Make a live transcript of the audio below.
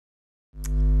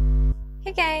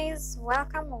Hey guys,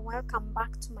 welcome or welcome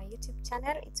back to my YouTube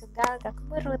channel. It's your girl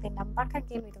Gakumuru, and I'm back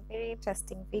again with a very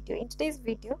interesting video. In today's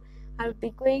video, I'll be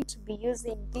going to be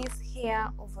using this hair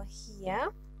over here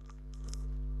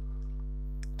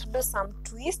to do some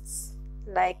twists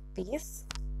like this.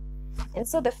 And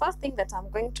so the first thing that I'm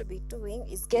going to be doing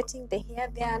is getting the hair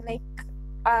there like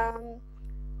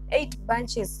 8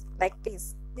 bunches like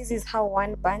this. This is how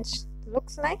one bunch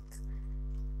looks like.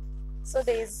 So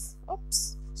there's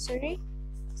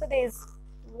so there's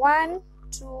 1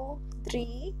 2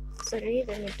 3 sorry,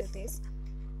 let me do this.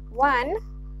 1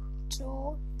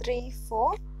 2 3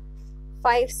 4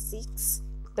 5 6,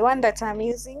 the one that I'm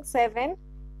using, 7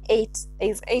 8.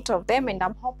 There's 8 of them, and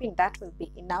I'm hoping that will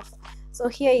be enough. So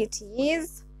here it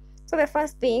is. So the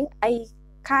first thing, I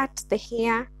cut the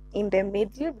hair in the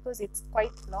middle because it's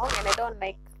quite long and I don't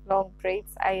like long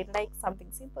braids. I like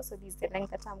something simple, so this is the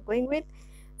length that I'm going with.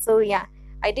 So yeah,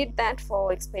 I did that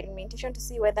for experimentation to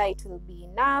see whether it will be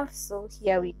enough. So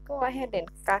here we go ahead and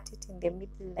cut it in the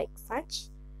middle like such.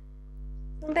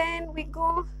 And then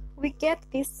we get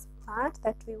this part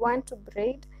that we want to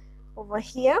braid over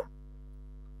here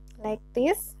like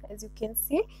this, as you can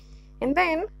see, and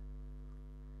then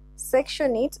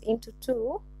section it into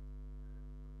 2.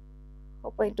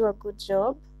 Hope I do a good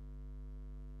job,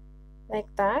 like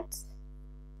that.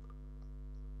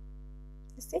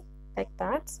 You see, like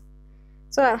that.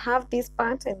 So I'll have this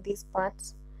part and this part.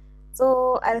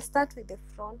 So I'll start with the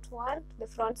front one, the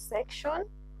front section,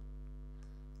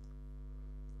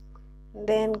 and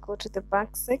then go to the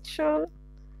back section.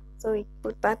 So we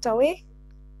put that away,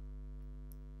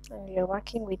 and we are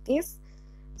working with this.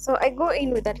 So I go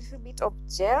in with a little bit of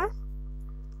gel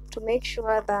to make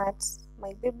sure that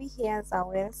my baby hairs are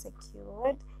well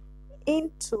secured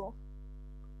into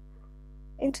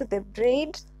the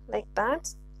braid like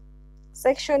that.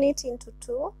 Section it into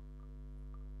 2.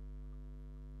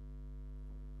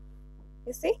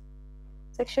 You see,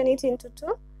 section it into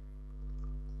 2.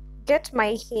 Get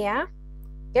my hair,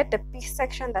 get the piece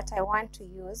section that I want to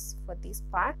use for this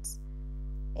part,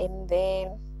 and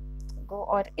then go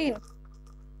all in.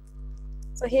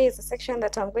 So here is the section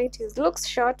that I'm going to use. Looks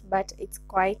short, but it's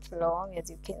quite long, as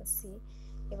you can see.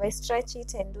 If I stretch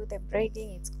it and do the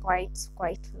braiding, it's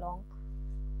quite long.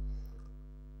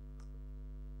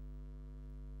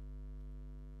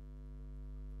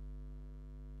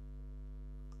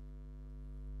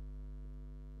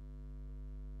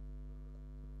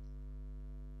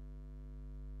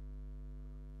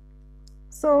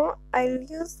 So I'll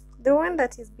use the one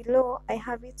that is below. I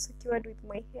have it secured with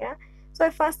my hair. So I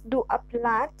first do a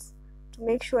plait to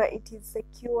make sure it is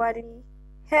securely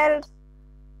held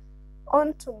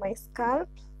onto my scalp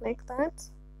like that.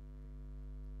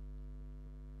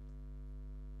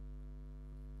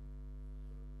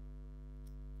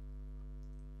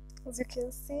 As you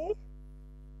can see,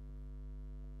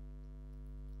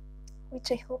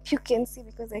 which I hope you can see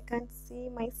because I can't see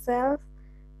myself,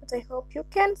 but I hope you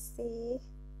can see.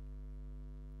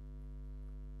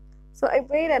 So I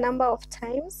braid a number of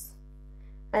times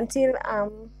until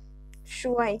I'm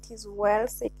sure it is well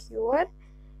secured,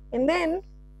 and then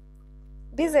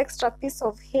this extra piece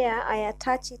of hair, I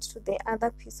attach it to the other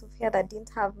piece of hair that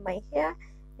didn't have my hair,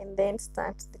 and then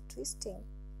start the twisting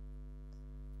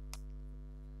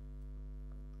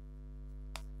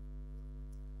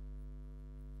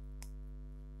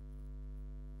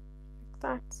like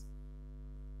that.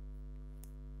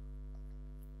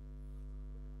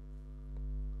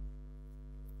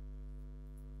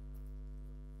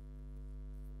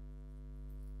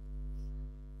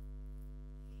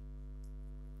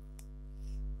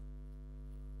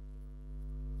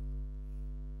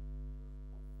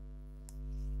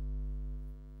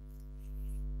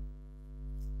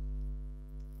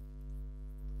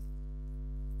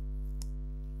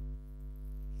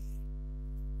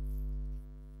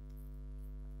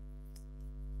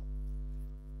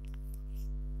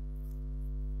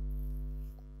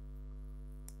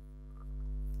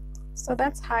 So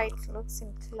that's how it looks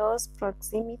in close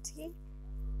proximity.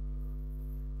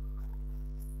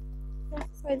 Yeah,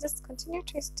 so I just continue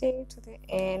twisting to the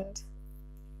end.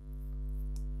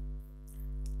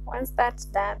 Once that's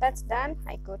done,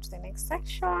 I go to the next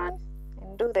section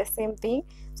and do the same thing.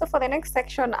 So for the next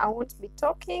section, I won't be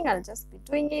talking, I'll just be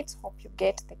doing it. Hope you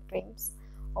get the glimpse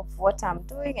of what I'm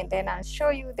doing, and then I'll show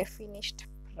you the finished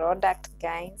product,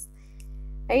 guys.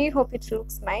 I really hope it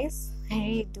looks nice. I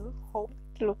really do hope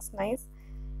it looks nice,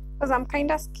 because I'm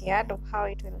kind of scared of how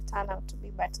it will turn out to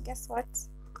be, but guess what?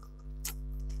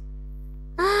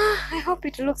 I hope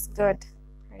it looks good.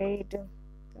 I really do.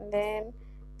 And then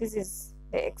this is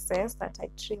the excess that I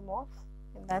trim off,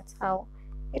 and that's how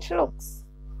it looks.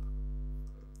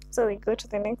 So we go to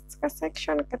the next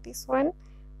section, cut this one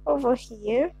over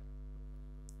here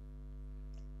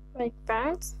like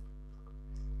that.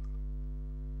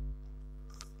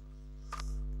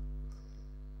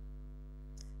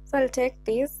 So I'll take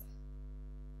this,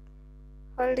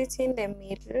 hold it in the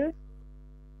middle